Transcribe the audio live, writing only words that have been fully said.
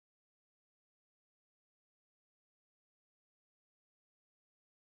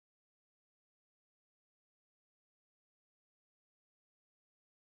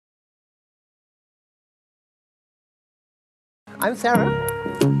I'm Sarah.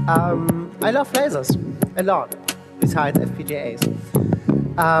 I love lasers a lot, besides FPGAs.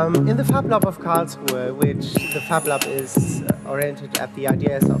 In the Fab Lab of Karlsruhe, which the Fab Lab is oriented at the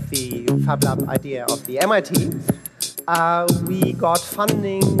ideas of the Fab Lab idea of the MIT, we got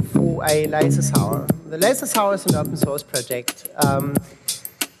funding for a Lasersaur. The Lasersaur is an open source project.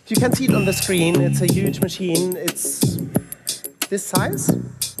 You can see it on the screen. It's a huge machine. It's this size.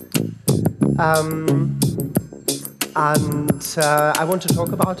 And I want to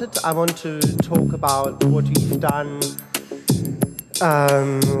talk about it. I want to talk about what we've done,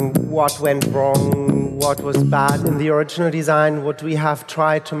 what went wrong, what was bad in the original design, what we have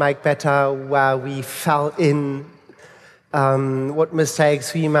tried to make better, where we fell in, what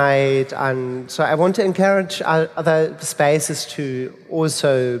mistakes we made. And so I want to encourage other spaces to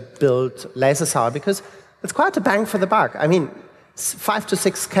also build Lasersaur, because it's quite a bang for the buck. I mean, 5 to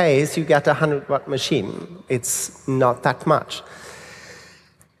 6 Ks, you get a 100-watt machine. It's not that much.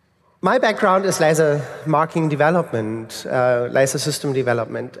 My background is laser marking development, laser system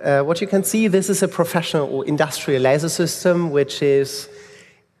development. What you can see, this is a professional or industrial laser system, which is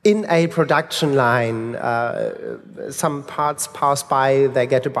in a production line. Some parts pass by, they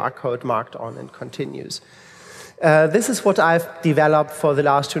get a barcode marked on and continues. This is what I've developed for the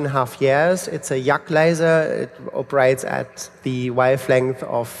last 2.5 years. It's a YAG laser. It operates at the wavelength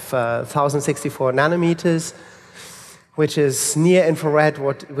of 1064 nanometers, which is near infrared,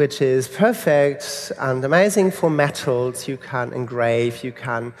 which is perfect and amazing for metals. You can engrave, you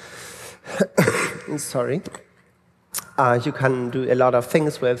can, sorry, you can do a lot of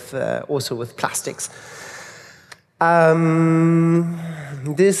things with, also with plastics.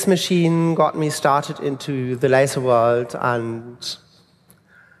 This machine got me started into the laser world and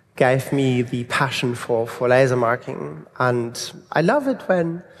gave me the passion for laser marking. And I love it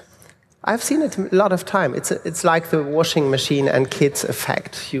when I've seen it a lot of time. It's like the washing machine and kids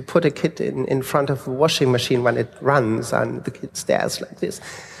effect. You put a kid in front of the washing machine when it runs, and the kid stares like this.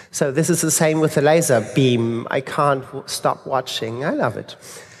 So this is the same with the laser beam. I can't stop watching. I love it.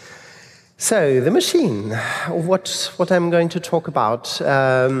 So the machine, what I'm going to talk about,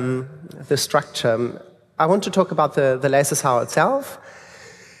 the structure. I want to talk about the Lasersaur itself.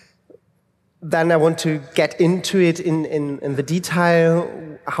 Then I want to get into it in the detail,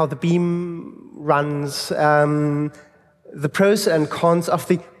 how the beam runs, the pros and cons of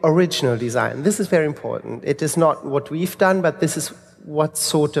the original design. This is very important. It is not what we've done, but this is what's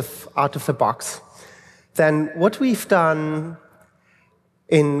sort of out of the box. Then what we've done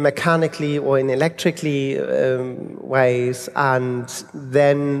in mechanically or in electrically ways, and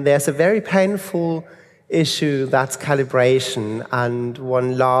then there's a very painful issue, that's calibration. And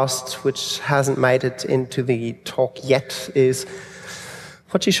one last, which hasn't made it into the talk yet, is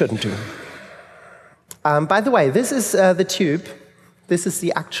what you shouldn't do. By the way, this is the tube. This is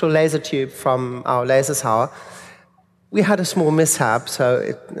the actual laser tube from our Lasersaur. We had a small mishap,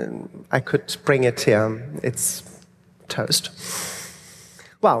 so I could bring it here. It's toast.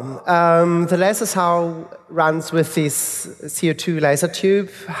 Well, the Lasersaur runs with this CO2 laser tube,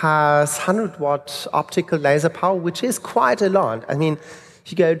 has 100-watt optical laser power, which is quite a lot. I mean,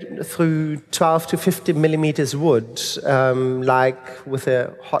 you go through 12 to 50 millimeters wood, like with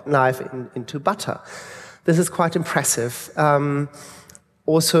a hot knife into butter. This is quite impressive.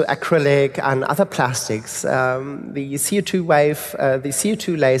 Also acrylic and other plastics. The CO2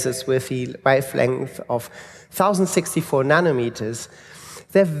 lasers with the wavelength of 1064 nanometers,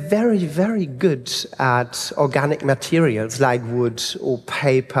 they're very, very good at organic materials like wood or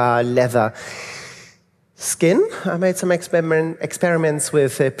paper, leather. Skin, I made some experiments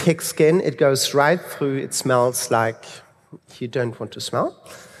with pig skin. It goes right through, it smells like you don't want to smell.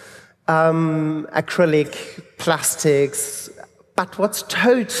 Acrylic, plastics, but what's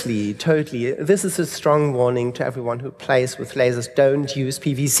totally, this is a strong warning to everyone who plays with lasers, don't use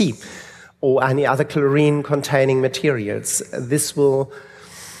PVC or any other chlorine-containing materials. This will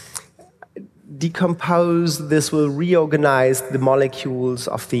decompose, this will reorganize the molecules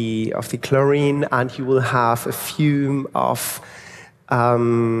of the chlorine, and you will have a fume of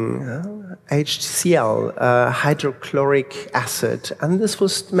HCl, hydrochloric acid, and this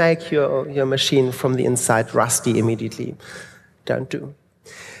will make your machine from the inside rusty immediately. Don't do.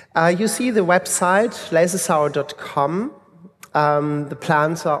 You see the website, lasersaur.com. The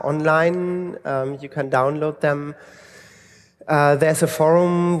plans are online. You can download them. There's a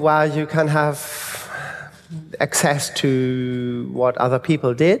forum where you can have access to what other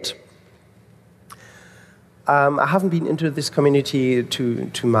people did. I haven't been into this community too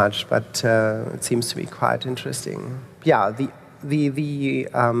much, but it seems to be quite interesting. Yeah, the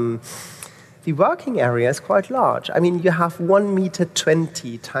the working area is quite large. I mean, you have 1 meter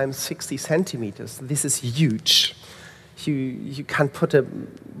 20 times 60 centimeters. This is huge. You can put a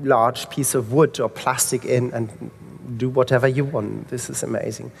large piece of wood or plastic in and do whatever you want. This is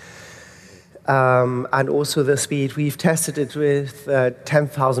amazing. And also the speed, we've tested it with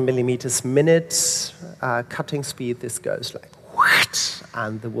 10,000 millimeters minute cutting speed. This goes like whoosh,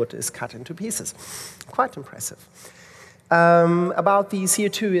 and the wood is cut into pieces. Quite impressive. About the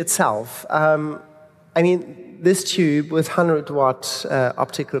CO2 itself, I mean, this tube with 100-watt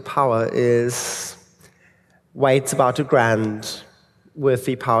optical power weighs about 1 grand with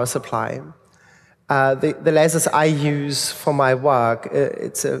the power supply. The lasers I use for my work,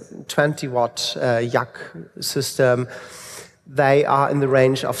 it's a 20-watt YAC system. They are in the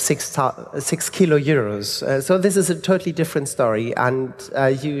range of 6 kilo euros. So this is a totally different story, and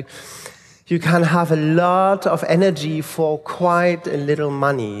you can have a lot of energy for quite a little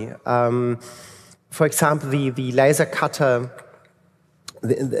money. For example, the laser cutter.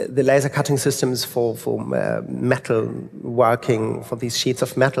 The laser cutting systems for metal working, for these sheets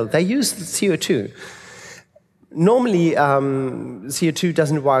of metal, they use CO2. Normally, CO2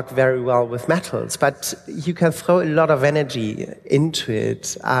 doesn't work very well with metals, but you can throw a lot of energy into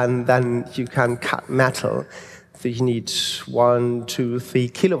it, and then you can cut metal. So you need 1, 2, 3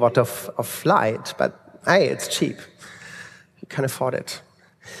 kilowatt of light, but hey, it's cheap. You can afford it.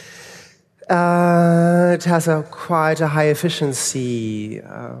 It has quite a high efficiency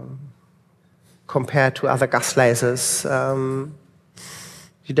compared to other gas lasers.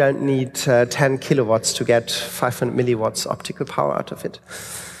 You don't need 10 kilowatts to get 500 milliwatts optical power out of it.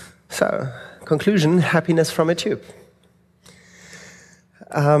 So, conclusion, happiness from a tube.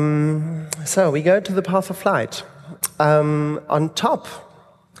 So we go to the path of light. On top,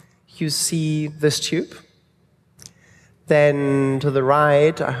 you see this tube. Then to the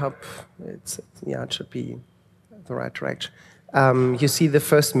right, I hope it should be the right direction. You see the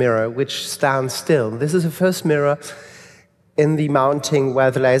first mirror, which stands still. This is the first mirror in the mounting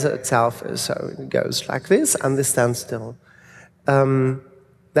where the laser itself is. So it goes like this, and this stands still.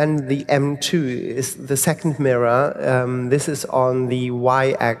 Then the M2 is the second mirror. This is on the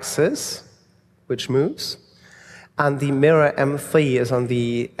y-axis, which moves. And the mirror M3 is on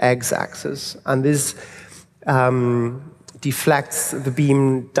the x-axis. And this deflects the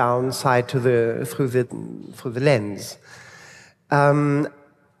beam downside through the lens.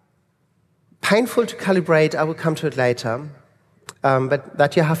 Painful to calibrate, I will come to it later. But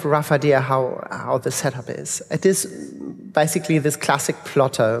that you have a rough idea how the setup is. It is basically this classic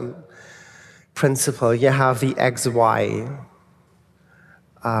plotter principle. You have the XY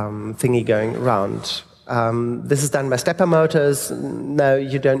thingy going around. This is done by stepper motors. No,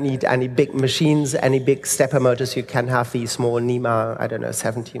 you don't need any big machines, any big stepper motors. You can have the small NEMA, I don't know,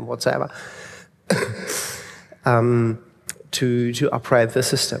 17 whatsoever, to operate the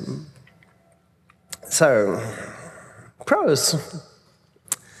system. So, pros.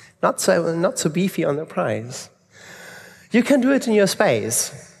 Not so beefy on the price. You can do it in your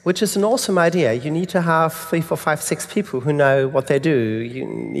space, which is an awesome idea. You need to have 3, 4, 5, 6 people who know what they do. You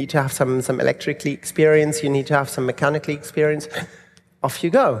need to have some electrically experience. You need to have some mechanically experience. Off you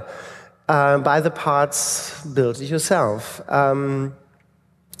go. Buy the parts, build it yourself.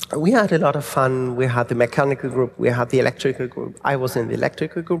 We had a lot of fun. We had the mechanical group. We had the electrical group. I was in the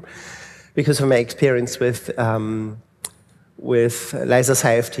electrical group because of my experience with laser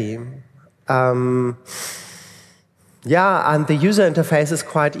safety. Yeah, and the user interface is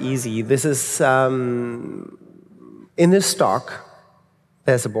quite easy. This is, in the stock,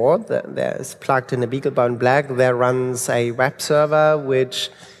 there's a board, there's plugged in a BeagleBone Black, there runs a web server which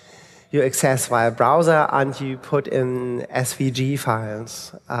you access via browser and you put in SVG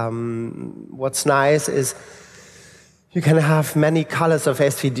files. What's nice is you can have many colors of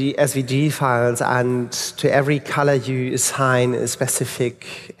SVG files, and to every color you assign a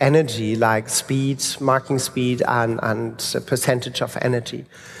specific energy, like speed, marking speed, and a percentage of energy.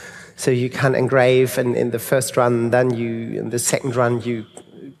 So you can engrave in the first run, then in the second run you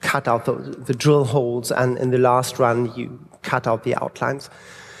cut out the drill holes, and in the last run you cut out the outlines.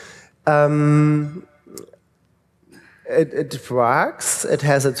 It works. It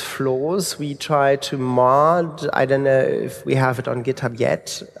has its flaws. We try to mod. I don't know if we have it on GitHub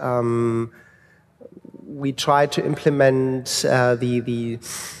yet. We try to implement to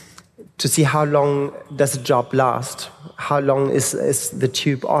see how long does the job last. How long is the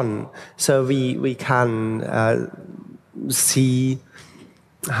tube on? So we can see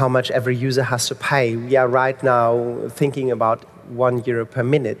how much every user has to pay. We are right now thinking about €1 per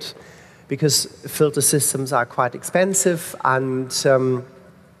minute, because filter systems are quite expensive, and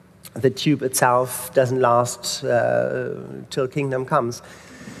the tube itself doesn't last till kingdom comes.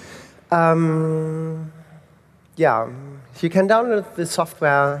 Yeah, you can download the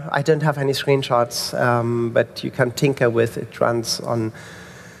software. I don't have any screenshots, but you can tinker with it. It runs on,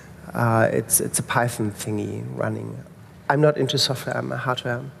 it's a Python thingy running. I'm not into software, I'm a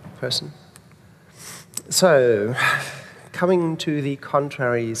hardware person. So, coming to the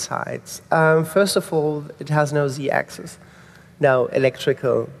contrary sides. First of all, it has no z-axis, no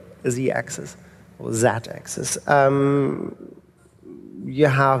electrical z-axis, or z-axis. You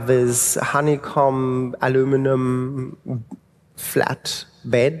have this honeycomb aluminum flat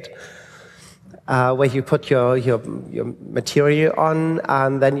bed where you put your material on,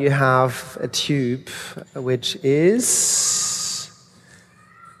 and then you have a tube which is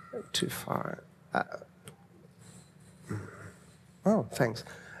too far. Oh, thanks.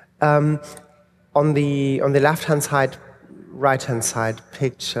 On the left-hand side, right-hand side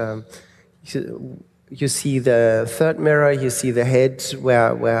picture, you see the third mirror, you see the head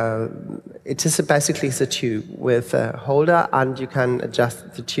where it is basically a tube with a holder, and you can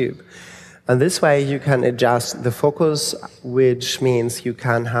adjust the tube. And this way you can adjust the focus, which means you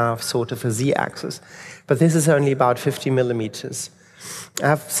can have sort of a z-axis. But this is only about 50 millimeters.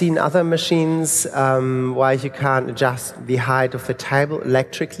 I've seen other machines where you can adjust the height of the table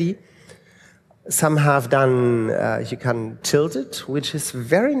electrically. Some have done, you can tilt it, which is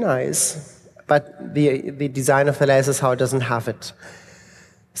very nice. But the design of the Lasersaur doesn't have it.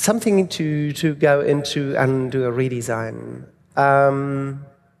 Something to go into and do a redesign.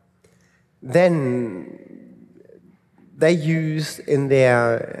 Then they use in the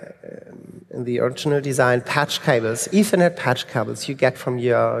original design patch cables, Ethernet patch cables you get from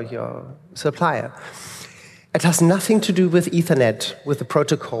your supplier. It has nothing to do with Ethernet, with the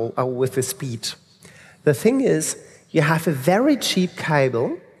protocol, or with the speed. The thing is, you have a very cheap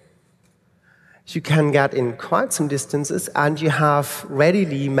cable you can get in quite some distances, and you have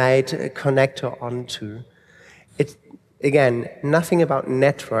readily made a connector onto. It, again, nothing about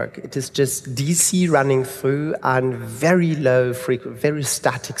network. It is just DC running through and very low frequency, very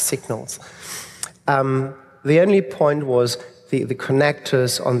static signals. The only point was the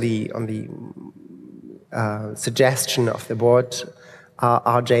connectors on the suggestion of the board are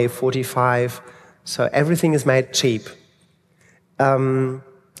RJ45, so everything is made cheap.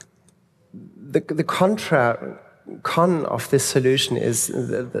 The con of this solution is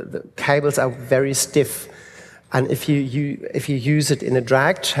the cables are very stiff, and if you use it in a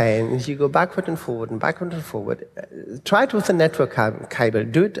drag chain, you go backward and forward and backward and forward. Try it with a network cable.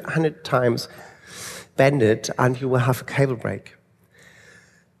 Do it 100 times, bend it, and you will have a cable break.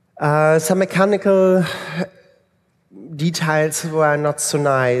 Some mechanical details were not so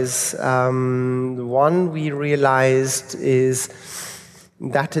nice. One we realized is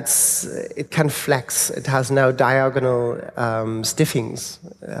that it can flex. It has no diagonal stiffings,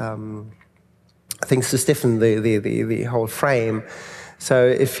 things to stiffen the whole frame. So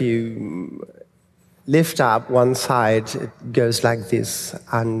if you lift up one side, it goes like this,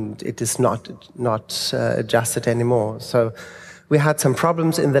 and it is not adjusted anymore. So we had some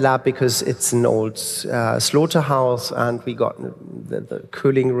problems in the lab because it's an old slaughterhouse, and we got the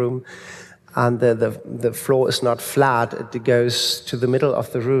cooling room. And the floor is not flat, it goes to the middle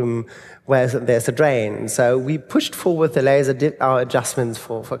of the room where there's a drain. So we pushed forward the laser, did our adjustments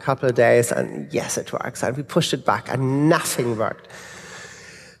for a couple of days, and yes, it works. And we pushed it back, and nothing worked.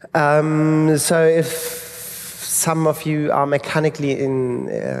 So if some of you are mechanically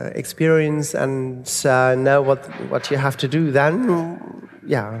experienced and know what you have to do, then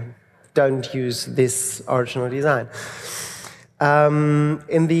yeah, don't use this original design.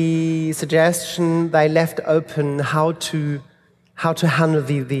 In the suggestion, they left open how to handle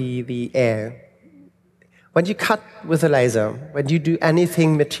the air. When you cut with a laser, when you do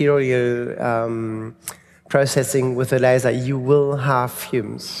anything material processing with a laser, you will have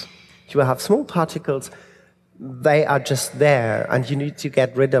fumes. You will have small particles. They are just there, and you need to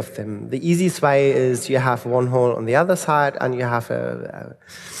get rid of them. The easiest way is you have one hole on the other side, and you have a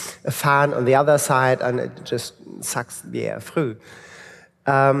fan on the other side, and it just sucks the air through.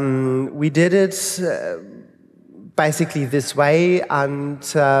 We did it basically this way, and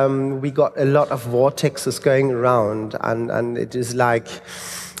we got a lot of vortexes going around, and it is like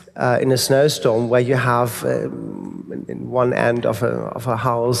in a snowstorm where you have in one end of a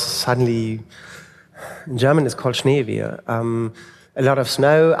house suddenly, in German it's called Schneewehr, a lot of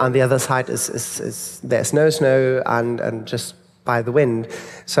snow, and the other side there's no snow and just by the wind.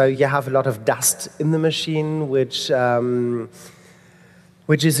 So you have a lot of dust in the machine, which is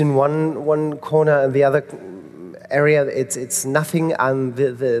in one corner, and the other area, it's nothing, and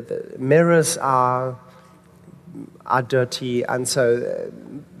the mirrors are dirty, and so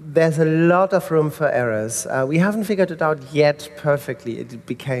there's a lot of room for errors. We haven't figured it out yet perfectly. It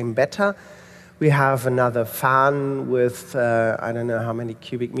became better. We have another fan with, I don't know how many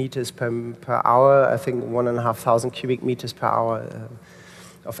cubic meters per hour, I think 1,500 cubic meters per hour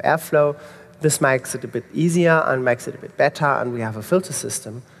of airflow. This makes it a bit easier and makes it a bit better, and we have a filter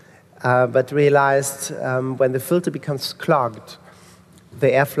system. But realized when the filter becomes clogged, the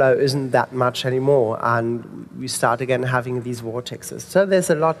airflow isn't that much anymore, and we start again having these vortexes. So there's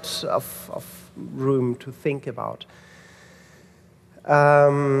a lot of room to think about.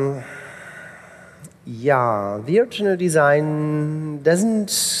 Yeah, the original design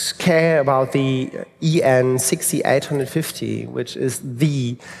doesn't care about the EN 6850, which is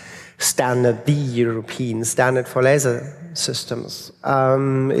the standard, the European standard for laser systems.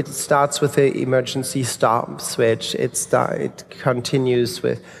 It starts with the emergency stop switch. It continues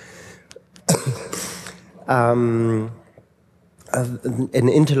with an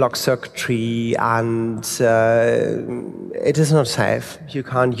interlock circuitry, and it is not safe. You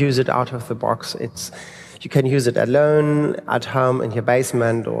can't use it out of the box. You can use it alone, at home, in your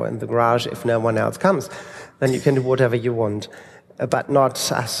basement, or in the garage if no one else comes. Then you can do whatever you want. But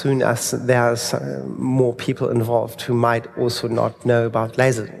not as soon as there's more people involved who might also not know about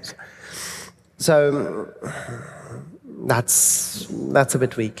lasers. So that's a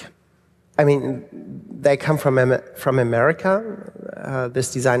bit weak. I mean, they come from America.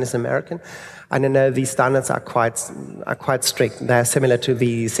 This design is American, and I know these standards are quite strict. They're similar to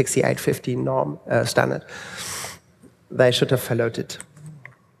the 6850 norm standard. They should have followed it.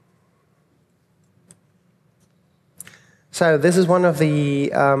 So this is one of the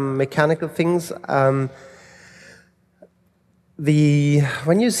mechanical things.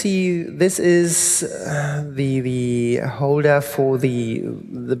 When you see, this is the holder for the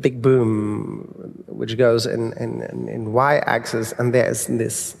big boom, which goes in y-axis, and there is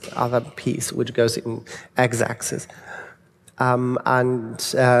this other piece which goes in x-axis.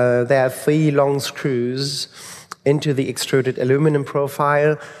 There are 3 long screws into the extruded aluminum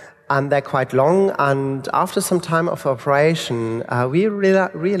profile, and they're quite long, and after some time of operation, we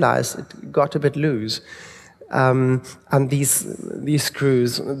realized it got a bit loose. And these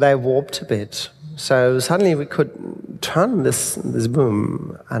screws, they warped a bit. So suddenly we could turn this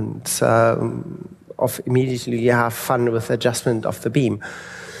boom, and immediately you have fun with adjustment of the beam.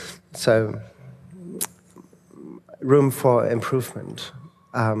 So room for improvement.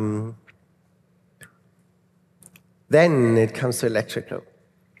 Then it comes to electrical.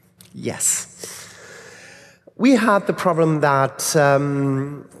 Yes. We had the problem that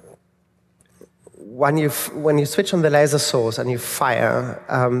when you switch on the laser source and you fire,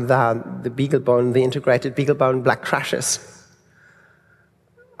 the beagle bone, the integrated beagle bone black crashes.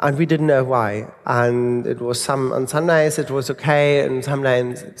 And we didn't know why. And it was on some days it was okay, and some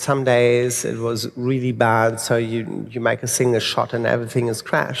days it was really bad, so you make a single shot and everything is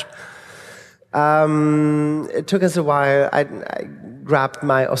crashed. It took us a while. I grabbed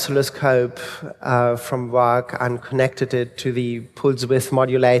my oscilloscope from work and connected it to the pulse width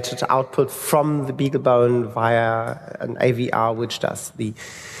modulated output from the beagle bone via an AVR, which does the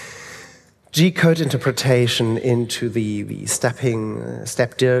G-code interpretation into the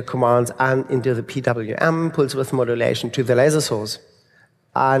step-dir commands and into the PWM, pulse width modulation, to the laser source.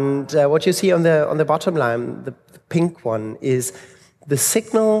 And what you see on the bottom line, the pink one, is the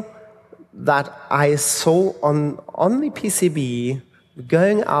signal that I saw on the PCB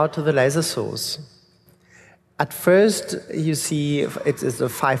going out to the laser source. At first, you see it is a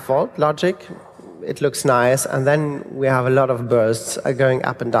 5-volt logic. It looks nice, and then we have a lot of bursts going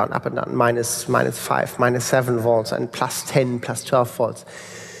up and down, minus 5, minus 7 volts, and plus 10, plus 12 volts.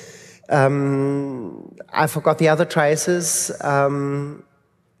 I forgot the other traces, and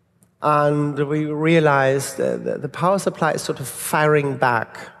we realized the power supply is sort of firing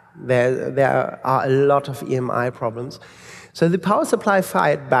back. There are a lot of EMI problems. So the power supply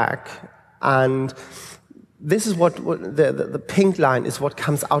fired back, and this is what the pink line is what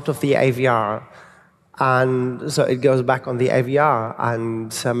comes out of the AVR. And so it goes back on the AVR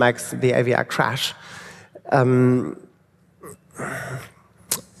and makes the AVR crash.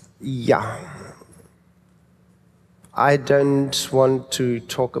 Yeah. I don't want to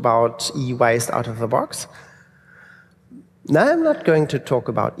talk about e-waste out of the box. No, I'm not going to talk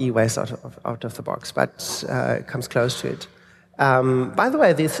about e-waste out of the box, but it comes close to it. By the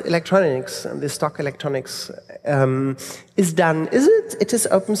way, this electronics, this stock electronics, is done. It is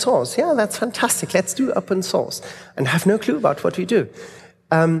open source. Yeah, that's fantastic. Let's do open source. And have no clue about what we do.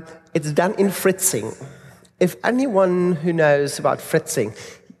 It's done in fritzing. if anyone who knows about fritzing,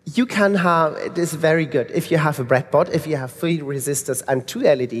 you can have, it is very good if you have a breadboard, if you have 3 resistors and 2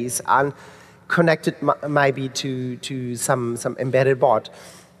 LEDs and connected maybe to some embedded board.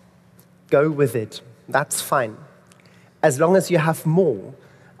 Go with it. That's fine. As long as you have more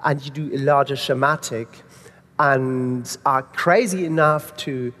and you do a larger schematic and are crazy enough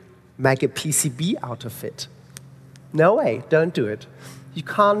to make a PCB out of it. No way, don't do it. You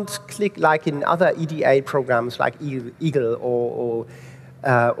can't click like in other EDA programs like Eagle or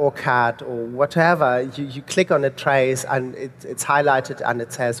CAD or whatever. You click on a trace and it's highlighted and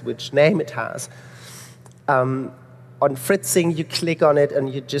it says which name it has. On fritzing, you click on it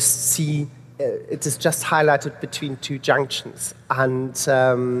and you just see it is just highlighted between 2 junctions. And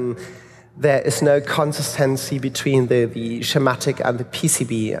there is no consistency between the schematic and the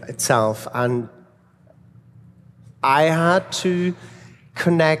PCB itself. And I had to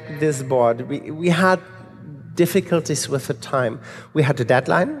connect this board. We had difficulties with the time. We had a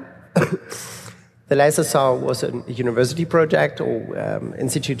deadline. The Lasersaur was a university project or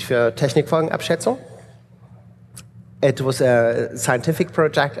Institut für Technikfolgenabschätzung. It was a scientific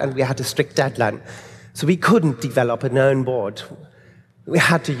project, and we had a strict deadline. So we couldn't develop an own board. We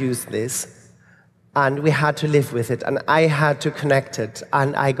had to use this, and we had to live with it, and I had to connect it,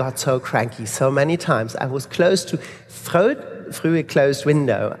 and I got so cranky so many times. I was close to throw it through a closed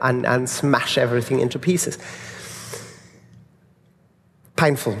window and smash everything into pieces.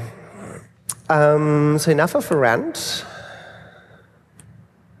 Painful. So enough of a rant.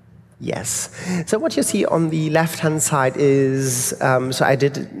 Yes. So what you see on the left-hand side is, so I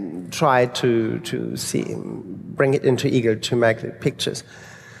did try to bring it into Eagle to make the pictures.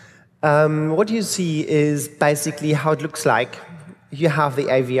 What you see is basically how it looks like. You have the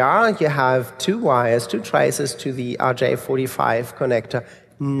AVR, you have 2 wires, 2 traces to the RJ45 connector,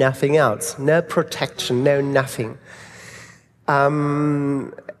 nothing else. No protection, no nothing.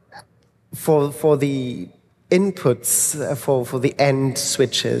 For the inputs, for the end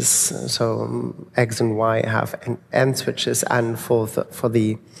switches, so X and Y have end switches, and for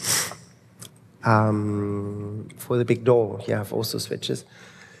the big door, you have also switches.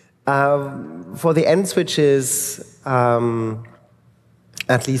 For the end switches,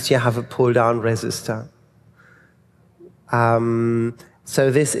 at least you have a pull-down resistor.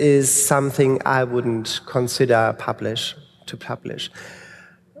 So this is something I wouldn't consider to publish.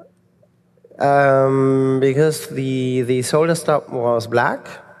 Because the solder stop was black,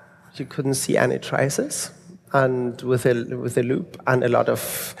 you couldn't see any traces, and with a loop and a lot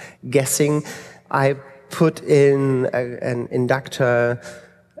of guessing, I put in an inductor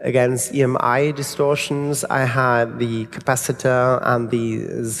against EMI distortions. I had the capacitor and the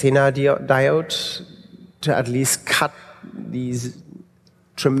Zener diode to at least cut these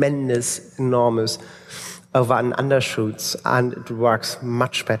tremendous, enormous over and undershoots, and it works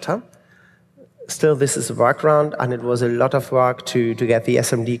much better. Still, this is a workaround, and it was a lot of work to get the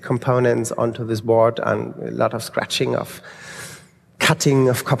SMD components onto this board, and a lot of scratching, of cutting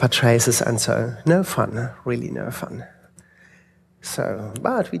of copper traces, and so no fun, really no fun. So,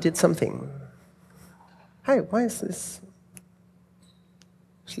 but we did something. Hey, why is this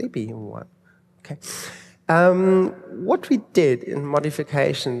sleepy? Okay. What we did in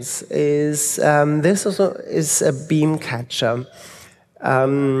modifications is this also is a beam catcher.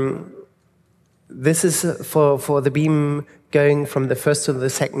 This is for the beam going from the first to the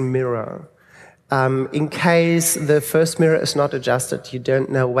second mirror. In case the first mirror is not adjusted, you don't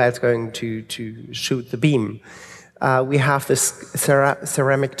know where it's going to shoot the beam. We have this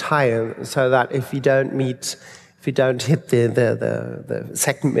ceramic tile, so that if you don't hit the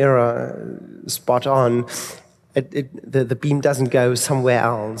second mirror spot on, the beam doesn't go somewhere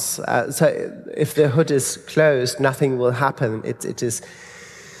else. So if the hood is closed, nothing will happen. It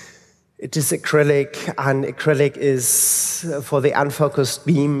is acrylic, and acrylic is, for the unfocused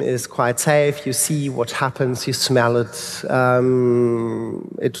beam, is quite safe. You see what happens, you smell it,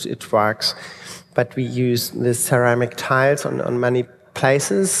 it works. But we use the ceramic tiles on many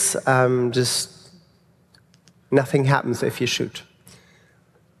places. Just nothing happens if you shoot.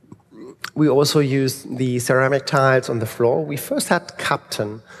 We also use the ceramic tiles on the floor. We first had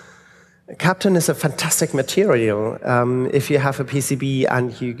Captain. Captain is a fantastic material. If you have a PCB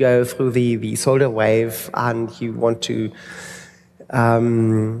and you go through the solder wave and you want to,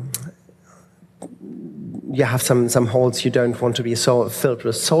 you have some holes you don't want to be filled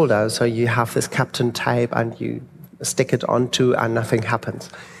with solder, so you have this Captain tape and you stick it onto and nothing happens.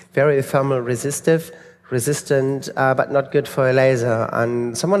 Very thermal resistant, but not good for a laser.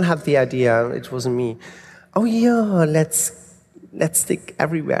 And someone had the idea, it wasn't me, oh yeah, let's let's stick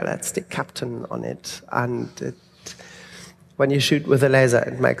everywhere, let's stick Captain on it. And when you shoot with a laser,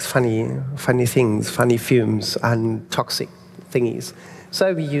 it makes funny things, funny fumes, and toxic thingies.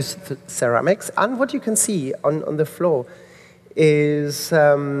 So we use the ceramics. And what you can see on the floor is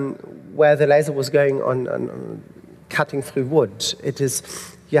where the laser was going on cutting through wood.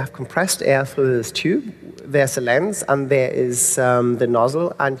 You have compressed air through this tube. There's a lens, and there is the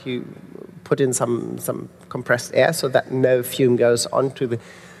nozzle, and you put in some compressed air so that no fume goes onto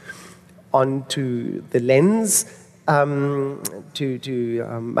the lens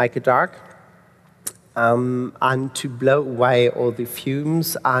to make it dark, and to blow away all the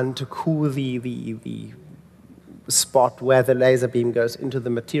fumes and to cool the spot where the laser beam goes into the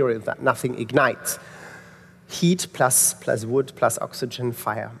material, that nothing ignites. Heat plus wood plus oxygen,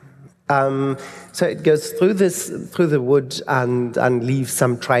 fire. So it goes through the wood and leaves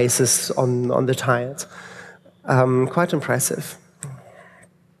some traces on the tiles. Quite impressive.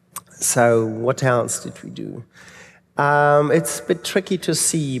 So what else did we do? It's a bit tricky to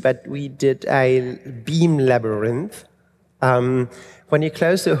see, but we did a beam labyrinth. When you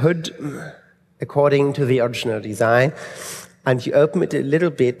close the hood, according to the original design, and you open it a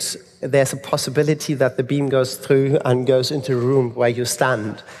little bit, there's a possibility that the beam goes through and goes into a room where you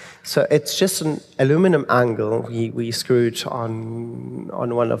stand. So it's just an aluminum angle we screwed on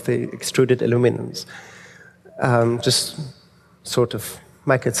one of the extruded aluminums. Just sort of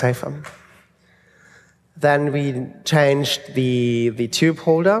make it safer. Then we changed the tube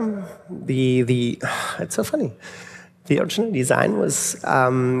holder. It's so funny. The original design was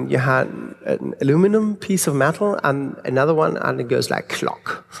you had an aluminum piece of metal and another one, and it goes like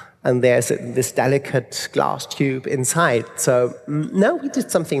clock. And there's this delicate glass tube inside. So now we did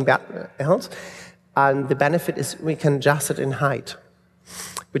something else, and the benefit is we can adjust it in height,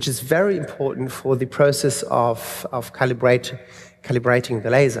 which is very important for the process of calibrating the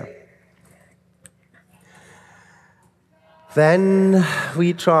laser. Then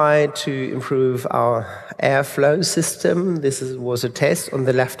we tried to improve our airflow system. This was a test on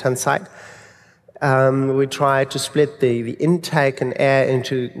the left-hand side. We tried to split the intake and air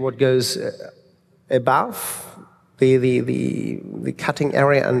into what goes above the cutting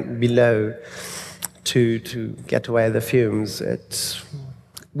area and below to get away the fumes.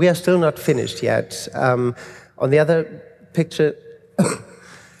 We are still not finished yet. On the other picture,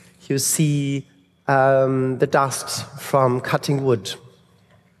 you see the dust from cutting wood.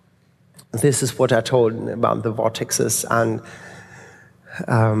 This is what I told about the vortexes and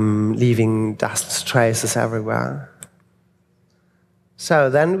leaving dust traces everywhere. So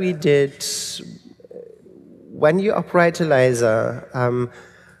then we did, when you operate a laser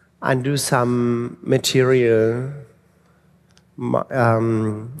and do some material,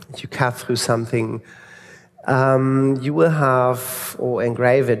 you cut through something, you will have, or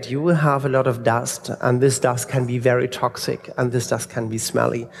engrave it, you will have a lot of dust, and this dust can be very toxic, and this dust can be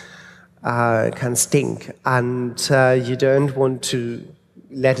smelly, can stink, and you don't want to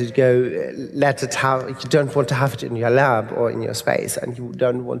let it go, you don't want to have it in your lab or in your space, and you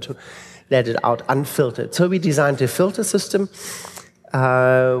don't want to let it out unfiltered. So we designed a filter system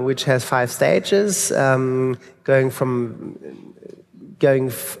which has 5 stages, going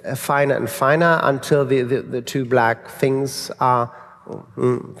finer and finer until the 2 black things are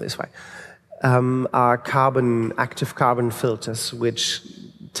this way, are active carbon filters, which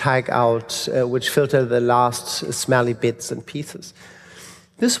tag out, which filter the last smelly bits and pieces.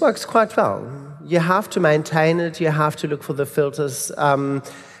 This works quite well. You have to maintain it. You have to look for the filters.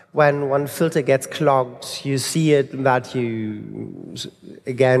 When one filter gets clogged, you see it that you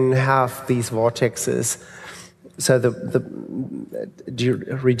again have these vortexes. So it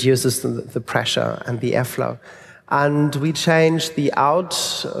reduces the pressure and the airflow. And we changed the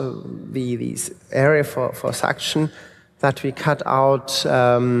area for suction, that we cut out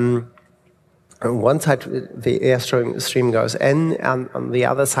on one side the airstream goes in, and on the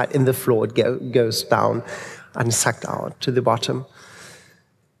other side in the floor it goes down and sucked out to the bottom.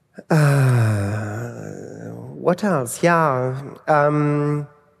 What else? Yeah.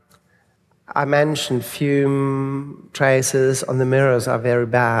 I mentioned fume traces on the mirrors are very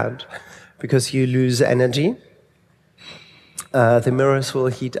bad because you lose energy. The mirrors will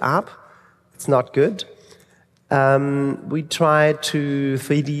heat up. It's not good. We tried to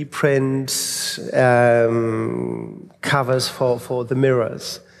 3D print covers for the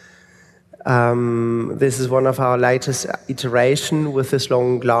mirrors. This is one of our latest iteration with this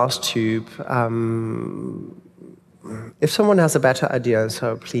long glass tube. If someone has a better idea,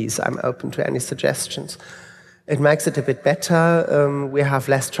 so please, I'm open to any suggestions. It makes it a bit better. We have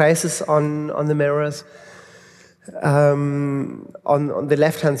less traces on the mirrors. On the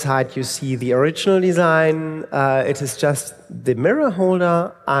left-hand side, you see the original design. It is just the mirror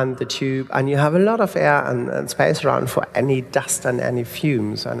holder and the tube, and you have a lot of air and space around for any dust and any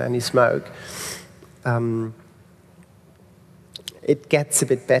fumes and any smoke. It gets a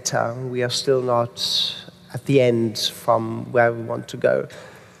bit better. We are still not at the end from where we want to go.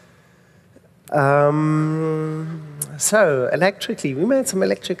 So electrically, we made some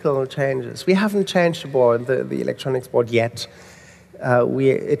electrical changes. We haven't changed the board, the electronics board yet.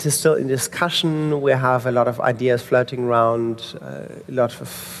 It is still in discussion. We have a lot of ideas floating around, a lot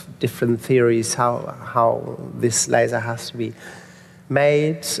of different theories how this laser has to be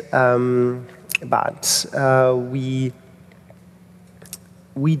made. But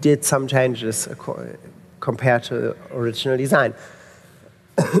we did some changes compared to the original design.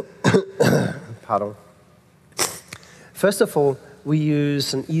 Pardon. First of all, we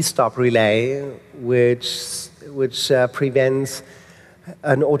use an e-stop relay, which prevents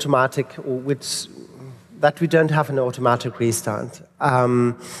an automatic, that we don't have an automatic restart.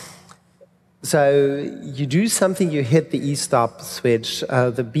 So you do something, you hit the e-stop switch,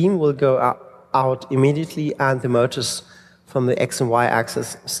 the beam will go out immediately, and the motors from the X and Y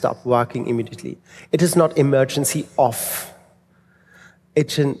axis stop working immediately. It is not emergency off.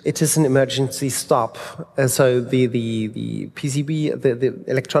 It is an emergency stop. So the PCB, the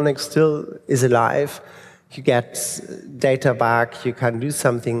electronics still is alive. You get data back, you can do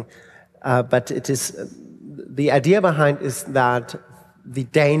something, but it is, the idea behind is that the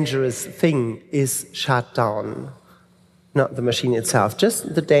dangerous thing is shut down, not the machine itself,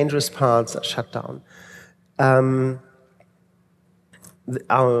 just the dangerous parts are shut down.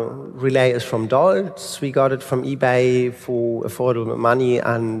 Our relay is from Dolz. We got it from eBay for affordable money,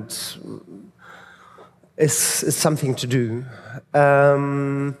 and it's something to do.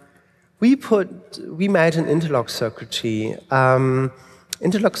 We made an interlock circuitry.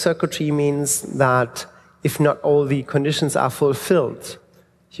 Interlock circuitry means that if not all the conditions are fulfilled,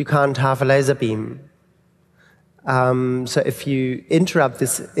 you can't have a laser beam. So if you interrupt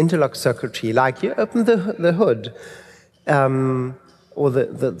this interlock circuitry, like you open the hood, or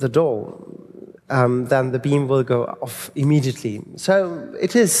the door, then the beam will go off immediately. So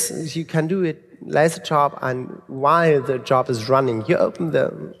it is, you can do it laser job, and while the job is running, you open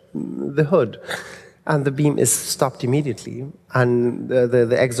the hood, and the beam is stopped immediately. And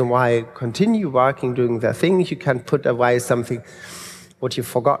the X and Y continue working, doing their thing. You can put away something, what you've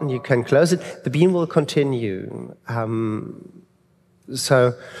forgotten, you can close it. The beam will continue.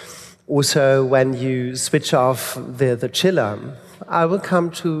 So also when you switch off the chiller, I will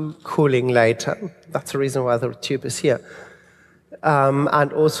come to cooling later. That's the reason why the tube is here.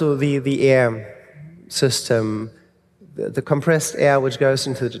 And also the air system. The compressed air which goes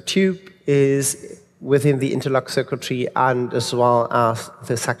into the tube is within the interlock circuitry, and as well as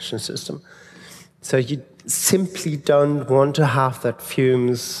the suction system. So you simply don't want to have that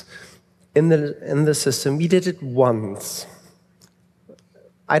fumes in the system. We did it once.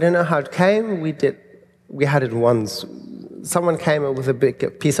 I don't know how it came. We had it once. Someone came up with a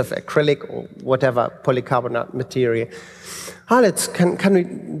big piece of acrylic or whatever polycarbonate material. Can we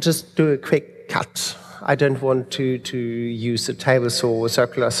just do a quick cut? I don't want to use a table saw,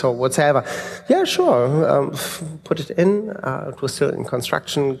 circular saw, whatever. Yeah, sure. Put it in. It was still in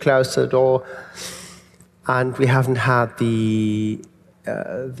construction. Close the door, and we haven't had the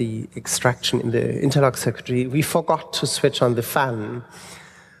extraction in the interlock circuitry. We forgot to switch on the fan.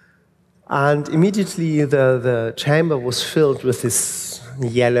 And immediately the chamber was filled with this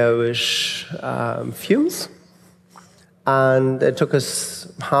yellowish fumes. And it took us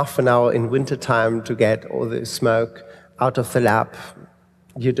half an hour in wintertime to get all the smoke out of the lab.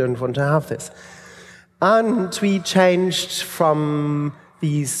 You don't want to have this. And we changed from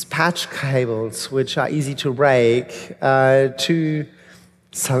these patch cables, which are easy to break, to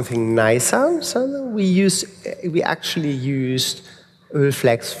something nicer. So we actually used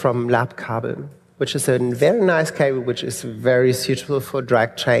Ölflex from Lab Cable, which is a very nice cable, which is very suitable for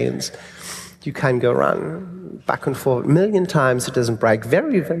drag chains. You can go run back and forth a million times. It doesn't break.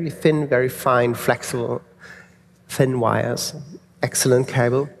 Very, very thin, very fine, flexible, thin wires. Excellent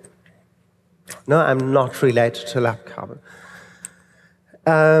cable. No, I'm not related to Lab Cable.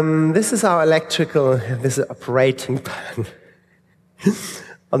 This is our electrical, this is operating pan.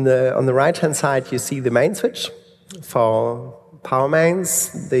 On the right-hand side, you see the main switch for power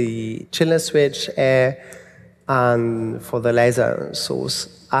mains, the chiller switch, air, and for the laser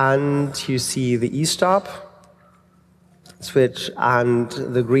source. And you see the e-stop switch, and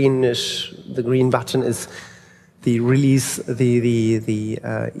the green button is the release,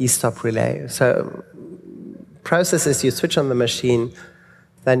 the e-stop relay. So process is you switch on the machine,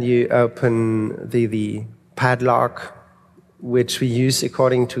 then you open the padlock, which we use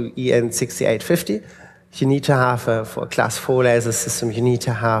according to EN 6850. You need to have, for a class 4 laser system, you need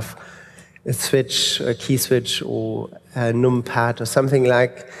to have a switch, a key switch, or a numpad, or something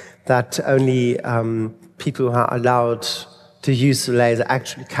like that. Only people who are allowed to use the laser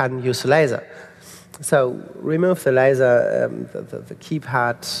actually can use the laser. So remove the laser, the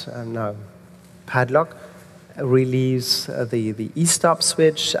keypad, no, padlock, release the e-stop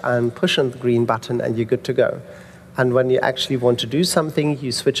switch, and push on the green button, and you're good to go. And when you actually want to do something,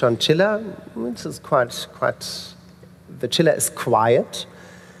 you switch on chiller, which is quite, the chiller is quiet.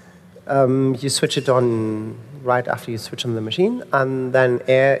 You switch it on right after you switch on the machine, and then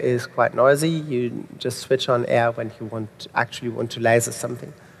air is quite noisy. You just switch on air when you actually want to laser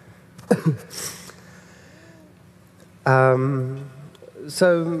something.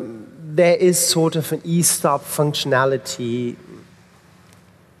 So there is sort of an e-stop functionality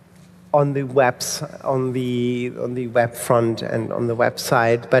on the web front and on the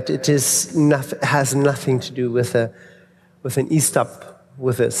website, but it has nothing to do with an e-stop,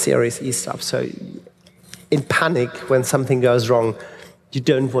 with a series e-stop. So in panic, when something goes wrong, you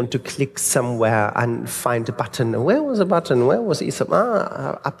don't want to click somewhere and find a button. Where was the button? Where was e-stop?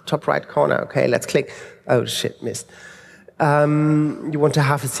 Up top right corner. Okay, let's click. Oh shit, missed. You want to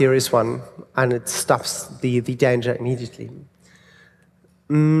have a series one, and it stops the danger immediately.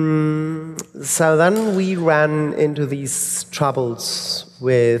 So then we ran into these troubles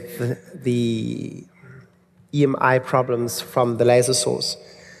with the EMI problems from the laser source.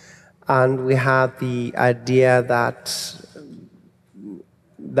 And we had the idea that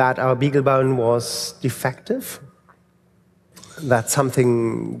our beagle bone was defective, that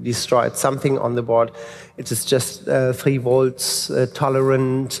something destroyed something on the board. It is just 3 volts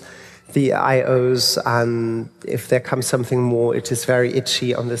tolerant, the IOs, and if there comes something more, it is very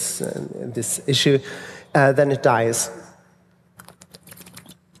itchy on this issue, then it dies.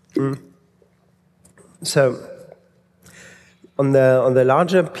 So on the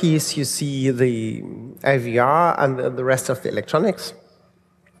larger piece, you see the AVR and the rest of the electronics,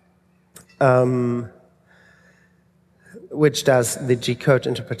 which does the G-code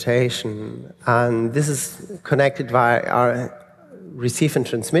interpretation. And this is connected via our receive and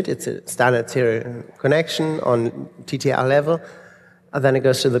transmit. It's a standard serial connection on TTL level. And then it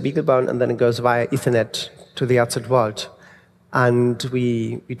goes to the beagle bone, and then it goes via Ethernet to the outside world. And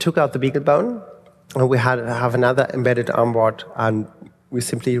we took out the beagle bone, and we have another embedded ARM board, and we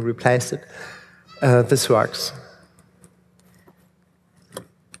simply replaced it. This works.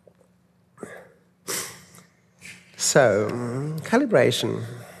 So, calibration.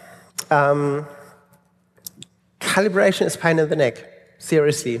 Calibration is pain in the neck.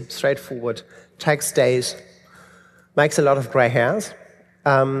 Seriously, straightforward. Takes days. Makes a lot of gray hairs.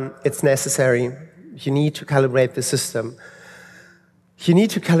 It's necessary. You need to calibrate the system. You need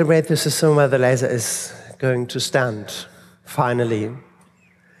to calibrate the system where the laser is going to stand, finally.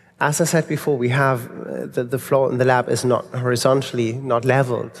 As I said before, we have the floor in the lab is not horizontally, not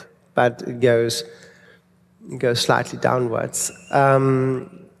leveled, but it goes slightly downwards.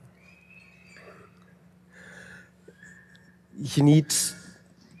 You need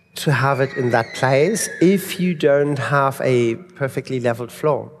to have it in that place if you don't have a perfectly leveled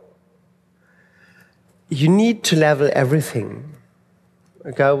floor. You need to level everything.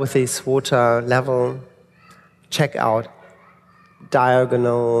 Go with this water level, check out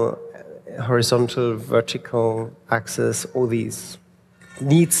diagonal, horizontal, vertical axis, all these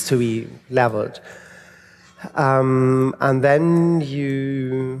needs to be leveled. And then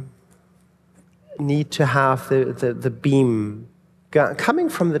you need to have the beam coming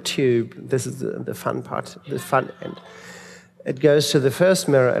from the tube. This is the fun part, the fun end. It goes to the first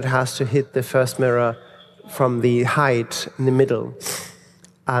mirror. It has to hit the first mirror from the height in the middle.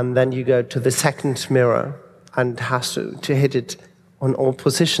 And then you go to the second mirror and has to hit it on all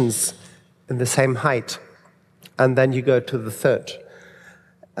positions in the same height. And then you go to the third.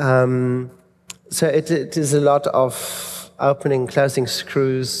 So it is a lot of opening, closing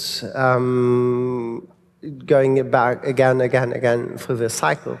screws, going back again through the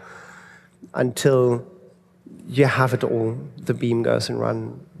cycle until you have it all. The beam goes and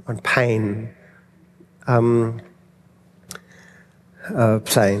run on plane,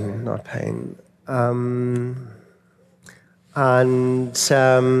 not pain.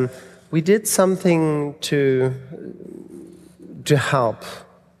 And we did something to help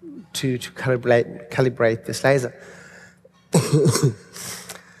to calibrate this laser.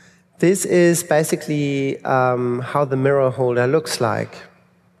 This is basically how the mirror holder looks like.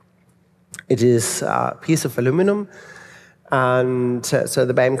 It is a piece of aluminum, and so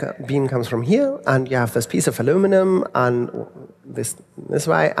the beam comes from here, and you have this piece of aluminum, and this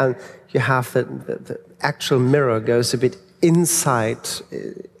way, and you have the actual mirror goes a bit inside.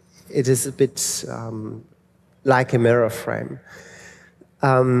 It is a bit like a mirror frame.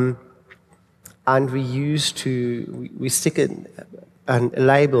 And we stick a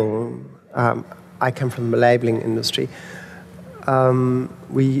label. I come from the labeling industry.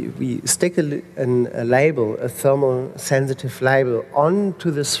 We stick a label, a thermal sensitive label,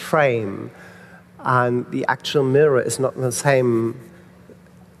 onto this frame, and the actual mirror is not the same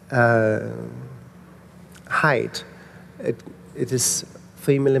height. It is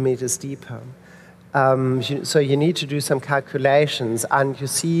 3 millimeters deeper. So you need to do some calculations, and you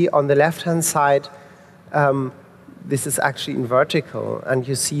see on the left-hand side, this is actually in vertical, and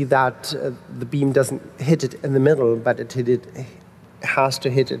you see that the beam doesn't hit it in the middle, but it has to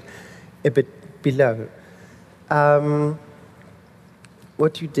hit it a bit below.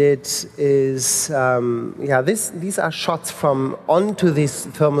 What you did is, these are shots from onto this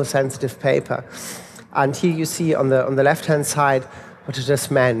thermal sensitive paper, and here you see on the left-hand side what it just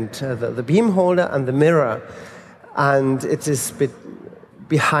meant, the beam holder and the mirror, and it is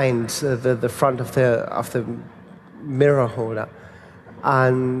behind the front of the mirror holder.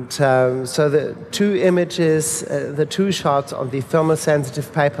 And so the two images, the two shots on the thermal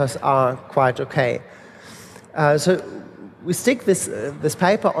sensitive papers are quite okay. So we stick this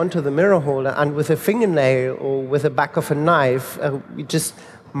paper onto the mirror holder, and with a fingernail or with the back of a knife, we just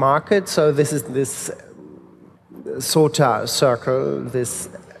mark it. So this is this soure circle, this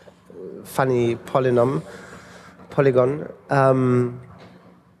funny polygon,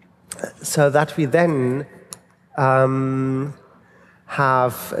 so that we then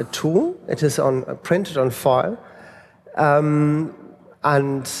have a tool. It is printed on foil, and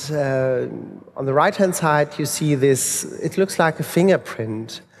on the right-hand side you see this. It looks like a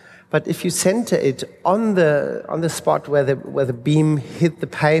fingerprint, but if you center it on the spot where the beam hit the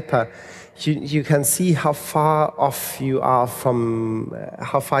paper, you can see how far off you are from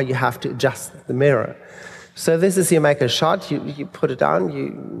how far you have to adjust the mirror. So this is, you make a shot, you put it down,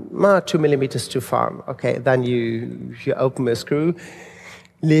 2 millimeters too far. Okay, then you open a screw,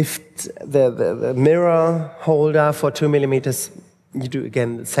 lift the mirror holder for 2 millimeters, you do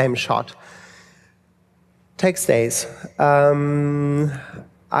again the same shot. Takes days.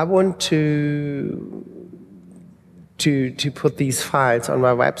 I want to put these files on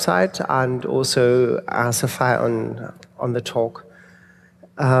my website and also as a file on the talk.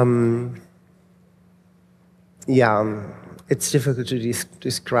 It's difficult to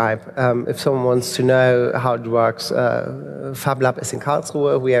describe. If someone wants to know how it works, FabLab is in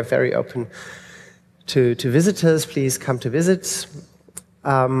Karlsruhe. We are very open to visitors. Please come to visit,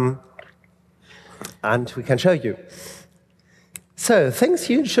 and we can show you. So, things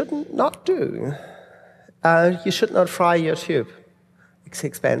you should not do. You should not fry your tube. It's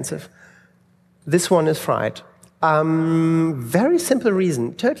expensive. This one is fried. Very simple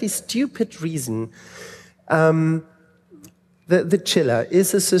reason, totally stupid reason. The chiller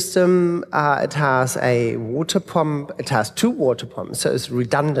is a system. It has a water pump. It has two water pumps, so it's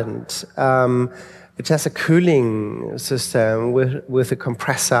redundant. It has a cooling system with a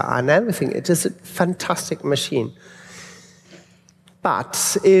compressor and everything. It is a fantastic machine.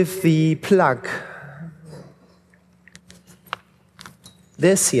 But if the plug,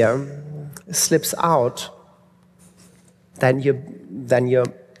 this here, slips out, then you're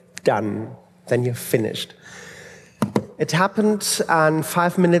done. Then you're finished. It happened, and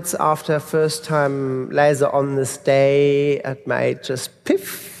 5 minutes after first time laser on this day, it made just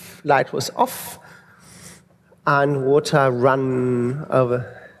piff, light was off, and water ran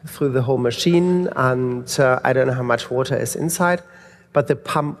through the whole machine, and I don't know how much water is inside, but the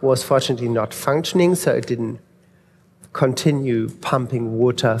pump was fortunately not functioning, so it didn't continue pumping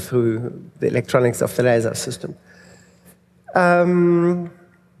water through the electronics of the laser system.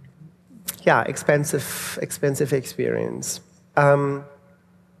 Expensive experience.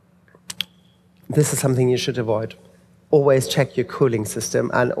 This is something you should avoid. Always check your cooling system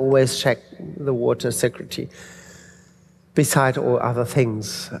and always check the water security, beside all other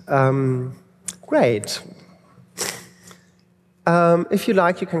things. Great. If you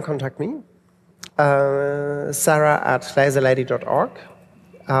like, you can contact me, sarah@laserlady.org.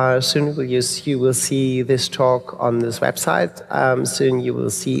 Soon you will see this talk on this website. Soon you will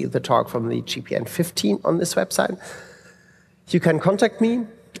see the talk from the GPN 15 on this website. You can contact me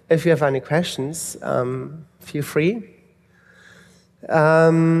if you have any questions. Feel free.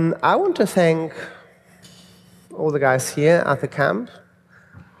 I want to thank all the guys here at the camp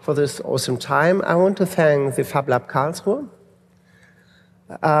for this awesome time. I want to thank the Fab Lab Karlsruhe.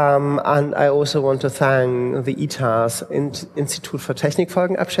 And I also want to thank the ITAS, Institut für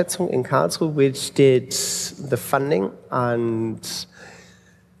Technikfolgenabschätzung in Karlsruhe, which did the funding and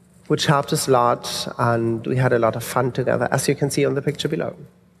which helped us a lot, and we had a lot of fun together, as you can see on the picture below.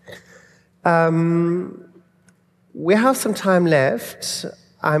 We have some time left.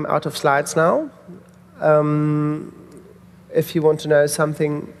 I'm out of slides now. If you want to know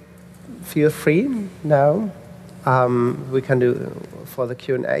something, feel free now. We can do for the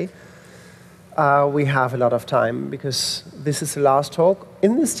Q&A. We have a lot of time because this is the last talk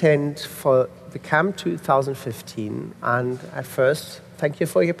in this tent for the Camp 2015. And at first, thank you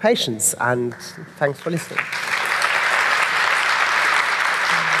for your patience and thanks for listening.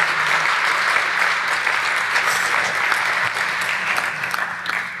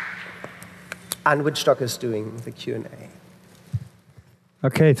 And Woodstock is doing the Q&A.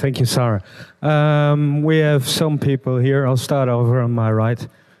 Okay, thank you, Sarah. We have some people here. I'll start over on my right.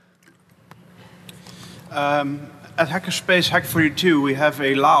 At Hackerspace Hack 42, we have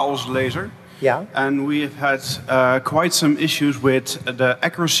a Laos laser. Yeah. And we have had quite some issues with the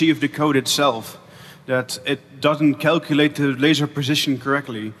accuracy of the code itself, that it doesn't calculate the laser position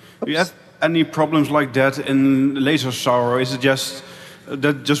correctly. Oops. Do you have any problems like that in Lasersaur, or is it just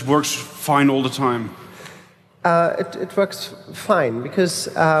that just works fine all the time? It works fine because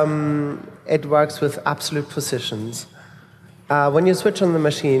it works with absolute positions. When you switch on the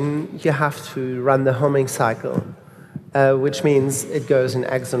machine, you have to run the homing cycle, which means it goes in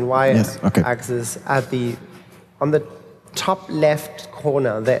X and Y axis. On the top left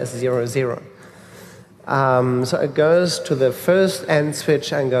corner, there is 0, 0. So it goes to the first end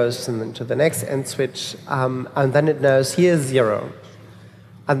switch and goes to the next end switch, and then it knows here's 0.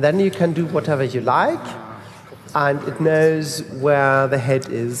 And then you can do whatever you like, and it knows where the head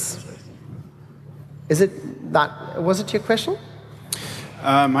is. Was it your question?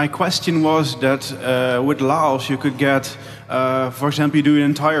 My question was that with Laos you could get, for example, you do an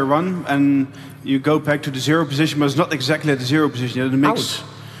entire run and you go back to the 0 position, but it's not exactly at the 0 position. It makes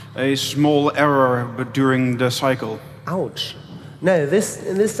a small error but during the cycle. Ouch. No,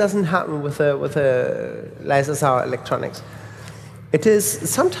 this doesn't happen with a Lasersaur electronics.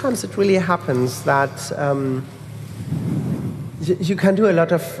 Sometimes it really happens that you can do a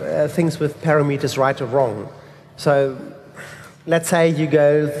lot of things with parameters right or wrong. So let's say you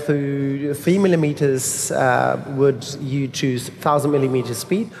go through 3 millimeters, would you choose 1,000 millimeters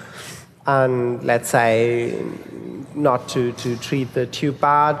speed? And let's say not to treat the tube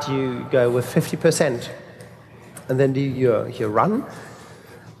bad, you go with 50%. And then do your run.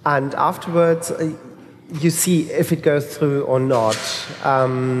 And afterwards, you see if it goes through or not.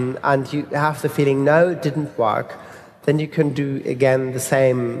 And you have the feeling, no, it didn't work. Then you can do again the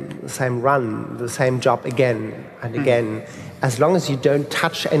same run, the same job again and again. As long as you don't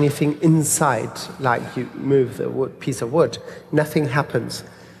touch anything inside, like you move the piece of wood, nothing happens.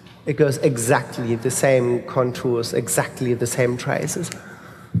 It goes exactly the same contours, exactly the same traces.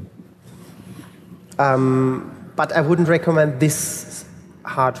 But I wouldn't recommend this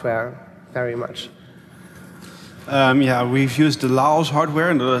hardware very much. Yeah, we've used the Laos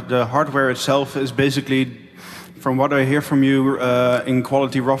hardware, and the hardware itself is basically, from what I hear from you, in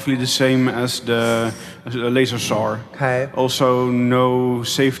quality roughly the same as the Lasersaur. Okay. Also, no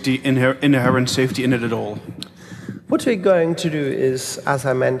inherent safety in it at all. What we're going to do is, as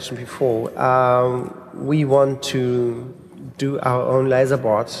I mentioned before, we want to do our own laser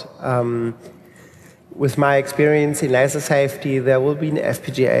board. With my experience in laser safety, there will be an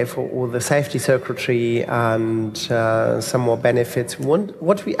FPGA for all the safety circuitry and some more benefits.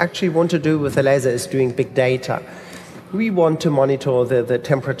 What we actually want to do with the laser is doing big data. We want to monitor the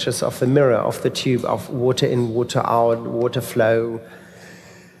temperatures of the mirror of the tube, of water in, water out, water flow,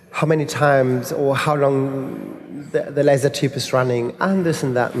 how many times or how long the laser tube is running, and this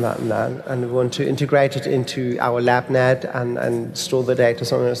and that and that and that. And we want to integrate it into our lab net and store the data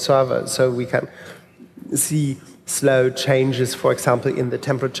on a server so we can see slow changes, for example, in the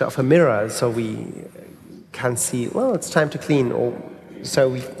temperature of a mirror, so we can see, well, it's time to clean, or so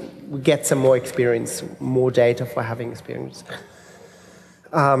we get some more experience, more data for having experience.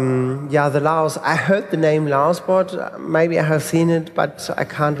 Yeah, the Laos, I heard the name Laosbot, maybe I have seen it, but I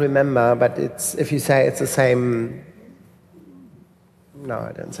can't remember, but it's, if you say it's the same, no,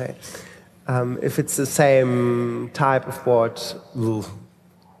 I don't say it. If it's the same type of board,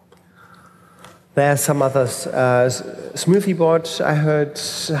 there are some others. Smoothie board, I heard,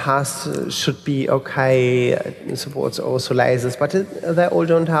 should be okay. It supports also lasers, but they all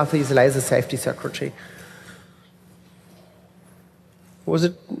don't have these laser safety circuitry. Was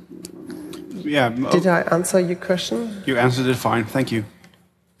it? Yeah. Did I answer your question? You answered it fine. Thank you.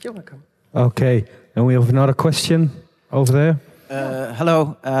 You're welcome. Okay, and we have another question over there.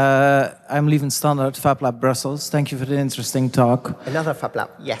 Hello, I'm Lieven Standard, Fab Lab Brussels. Thank you for the interesting talk. Another Fab Lab,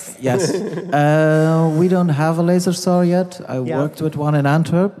 yes. Yes. We don't have a Lasersaur yet. I worked with one in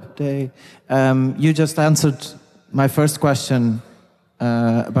Antwerp. You just answered my first question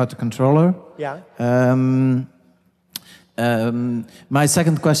about the controller. Yeah. My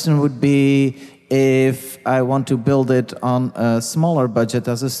second question would be, if I want to build it on a smaller budget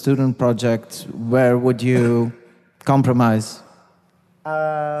as a student project, where would you compromise?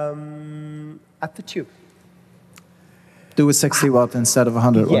 At the tube. Do a 60 watt instead of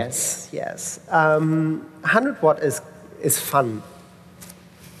 100 watt? Yes, yes. 100 watt is fun,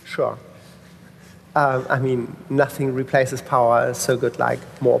 sure. I mean, nothing replaces power so good like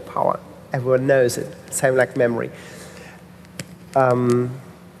more power. Everyone knows it, same like memory.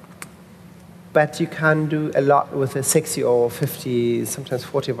 But you can do a lot with a 60 or 50, sometimes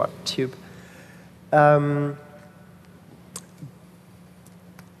 40 watt tube.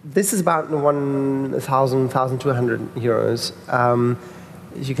 This is about 1,000, 1,200 euros.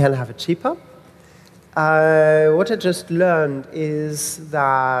 You can have it cheaper. What I just learned is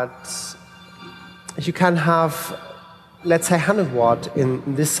that you can have, let's say, 100 watt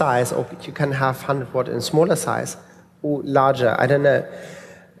in this size, or you can have 100 watt in a smaller size, or larger, I don't know,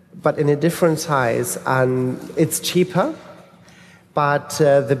 but in a different size, and it's cheaper. But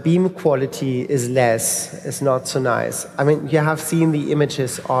the beam quality is less, it's not so nice. I mean, you have seen the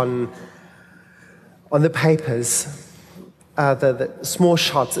images on the papers, the small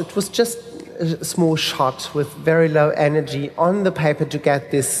shots. It was just a small shot with very low energy on the paper to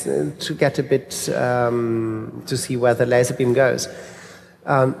get this, to get a bit, to see where the laser beam goes.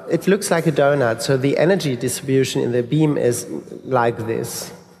 It looks like a donut, so the energy distribution in the beam is like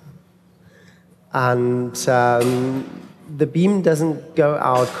this. And the beam doesn't go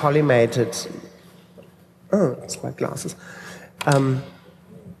out collimated. Oh, it's my glasses.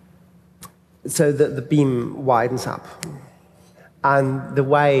 So the beam widens up. And the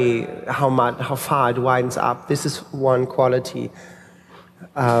way, how far it widens up, this is one quality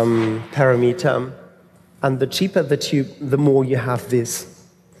parameter. And the cheaper the tube, the more you have this.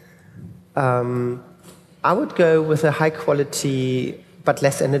 I would go with a high quality but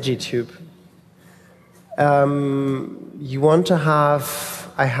less energy tube. You want to have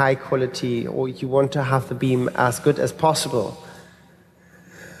a high quality, or you want to have the beam as good as possible.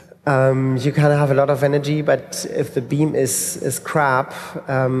 You can have a lot of energy, but if the beam is crap,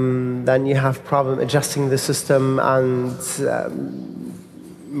 then you have problem adjusting the system and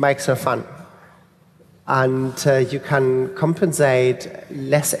makes no fun. And you can compensate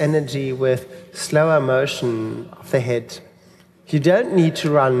less energy with slower motion of the head. You don't need to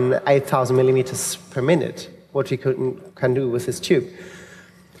run 8,000 millimeters per minute, what you can do with this tube.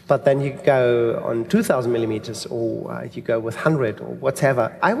 But then you go on 2,000 millimeters, or you go with 100, or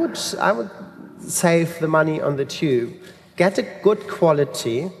whatever. I would save the money on the tube, get a good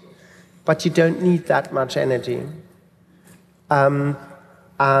quality, but you don't need that much energy. And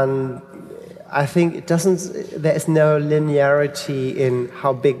I think there is no linearity in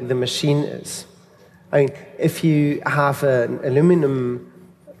how big the machine is. I mean, if you have an aluminum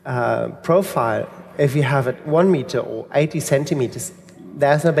profile, if you have it 1 meter or 80 centimeters,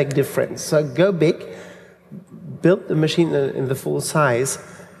 there's no big difference. So go big, build the machine in the full size,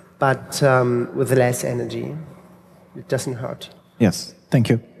 but with less energy. It doesn't hurt. Yes, thank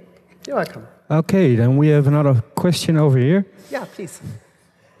you. You're welcome. Okay, then we have another question over here. Yeah, please.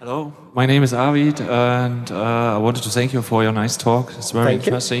 Hello, my name is Arvid, and I wanted to thank you for your nice talk. It's very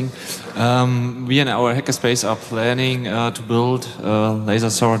interesting. We in our hackerspace are planning to build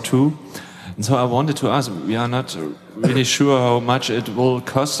Lasersaur 2. And so I wanted to ask, we are not really sure how much it will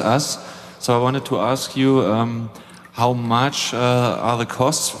cost us. So I wanted to ask you, how much are the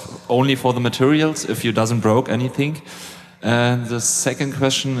costs only for the materials if you doesn't broke anything? And the second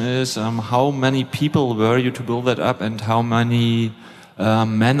question is, how many people were you to build that up, and how many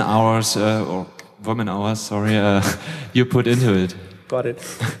man hours, or woman hours, sorry, you put into it? Got it.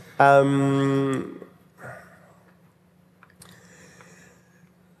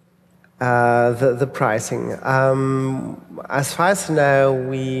 The pricing. As far as I know,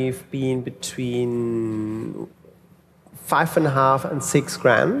 we've been between 5.5 and 6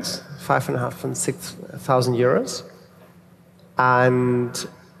 grand, 5.5 and 6,000 euros, and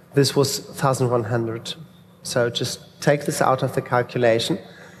this was 1,100. So just take this out of the calculation.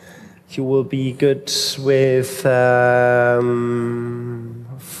 You will be good with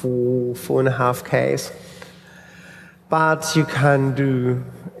 4.5 Ks. But you can do,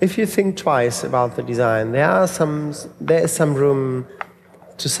 if you think twice about the design, there is some room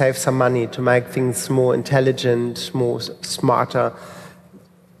to save some money, to make things more intelligent, more smarter.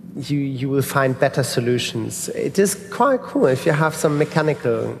 You will find better solutions. It is quite cool if you have some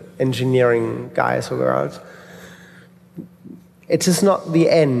mechanical engineering guys or girls. It is not the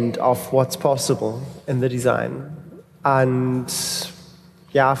end of what's possible in the design. And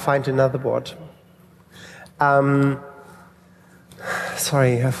yeah, find another board.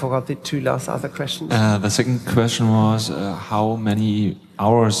 Sorry, I forgot the two last other questions. The second question was how many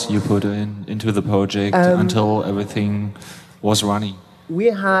hours you put into the project until everything was running. We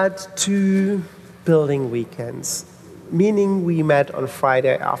had 2 building weekends, meaning we met on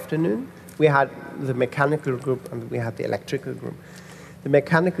Friday afternoon. We had the mechanical group and we had the electrical group. The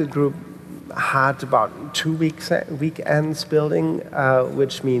mechanical group had about 2 weekends building,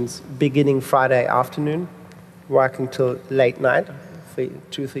 which means beginning Friday afternoon, working till late night,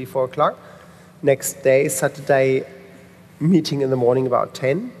 2, 3, 4 o'clock. Next day, Saturday, meeting in the morning about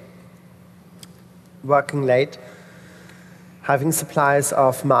 10. Working late, having supplies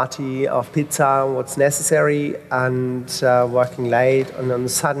of mati, of pizza, what's necessary, and working late. And on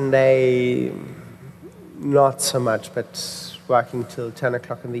Sunday, not so much, but working till 10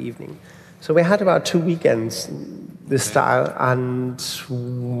 o'clock in the evening. So we had about 2 weekends this style, and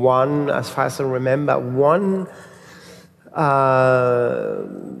one, as far as I remember, one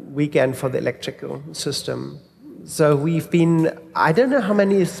weekend for the electrical system. So we've been, I don't know how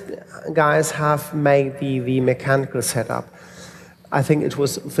many guys have made the mechanical setup. I think it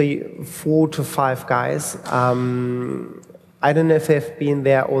was 4 to 5 guys. I don't know if they've been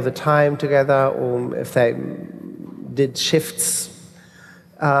there all the time together or if they did shifts.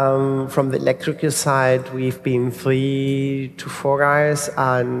 From the electrical side, we've been 3 to 4 guys,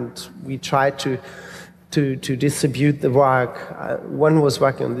 and we tried to distribute the work. One was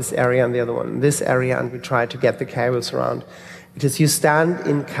working on this area and the other one in this area, and we tried to get the cables around. Because you stand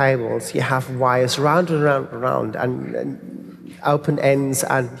in cables, you have wires round and round and round, and open ends,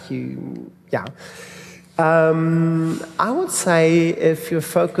 and I would say if you're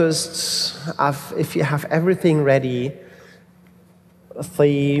focused, if you have everything ready,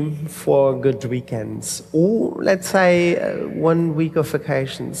 3, 4 good weekends, or let's say 1 week of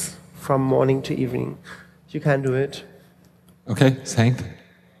vacations from morning to evening. You can do it. Okay, thanks.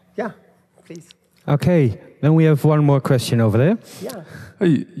 Yeah, please. Okay, then we have one more question over there. Yeah.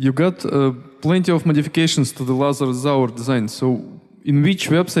 Hey, you got plenty of modifications to the Lasersaur design, so in which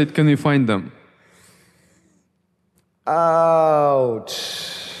website can we find them? Oh,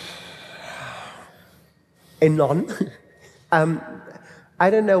 in none. I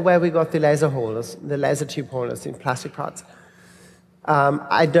don't know where we got the laser holders, the laser tube holders in plastic parts.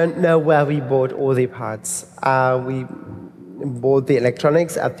 I don't know where we bought all the parts. We bought the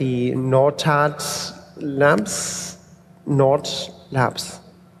electronics at the Nord Labs.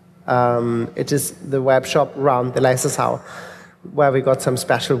 It is the web shop around the Lasersaur, where we got some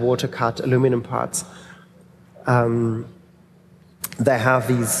special water-cut aluminum parts. They have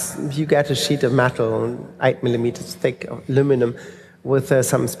these, you get a sheet of metal, 8 millimeters thick of aluminum, with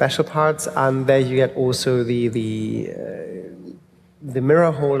some special parts, and there you get also the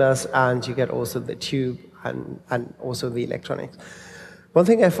mirror holders, and you get also the tube and also the electronics. One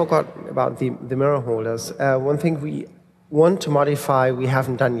thing I forgot about the mirror holders, one thing we want to modify, we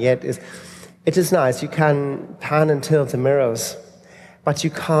haven't done yet, is it is nice, you can pan and tilt the mirrors, but you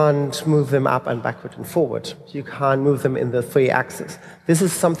can't move them up and backward and forward. You can't move them in the 3 axes. This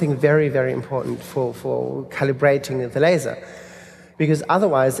is something very, very important for calibrating the laser. Because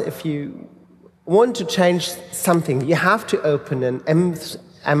otherwise, if you want to change something, you have to open an M4,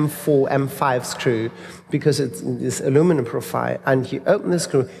 M5 screw, because it's this aluminum profile, and you open the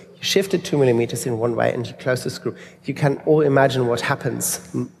screw, you shift it 2 millimeters in one way, and you close the screw. You can all imagine what happens.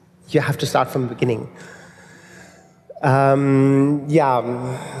 You have to start from the beginning. We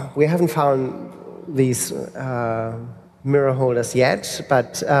haven't found these mirror holders yet,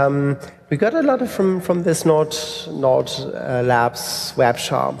 but we got a lot of from this Nord Labs web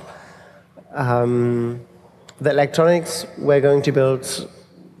shop. The electronics we're going to build,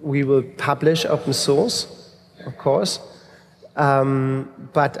 we will publish open source, of course,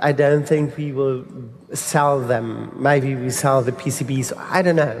 but I don't think we will sell them. Maybe we sell the PCBs. I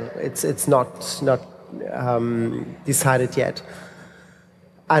don't know. It's not decided yet.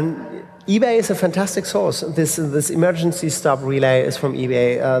 And eBay is a fantastic source. This emergency stop relay is from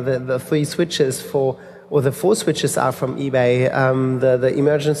eBay. The 3 switches or the 4 switches are from eBay. The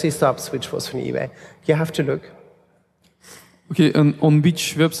emergency stop switch was from eBay. You have to look. Okay, and on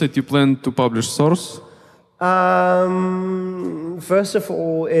which website you plan to publish source? First of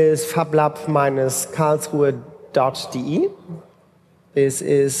all is fablab-karlsruhe.de. This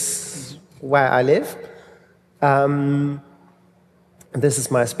is where I live. This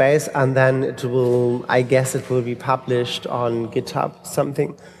is my space, and then it will, I guess it will be published on GitHub,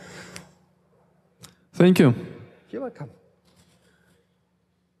 something. Thank you. You're welcome.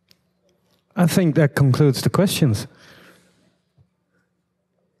 I think that concludes the questions.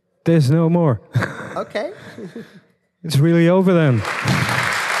 There's no more. Okay. It's really over then.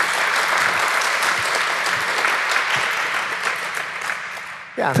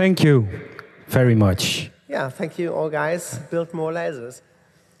 Yeah. Thank you very much. Yeah, thank you all guys. Build more lasers.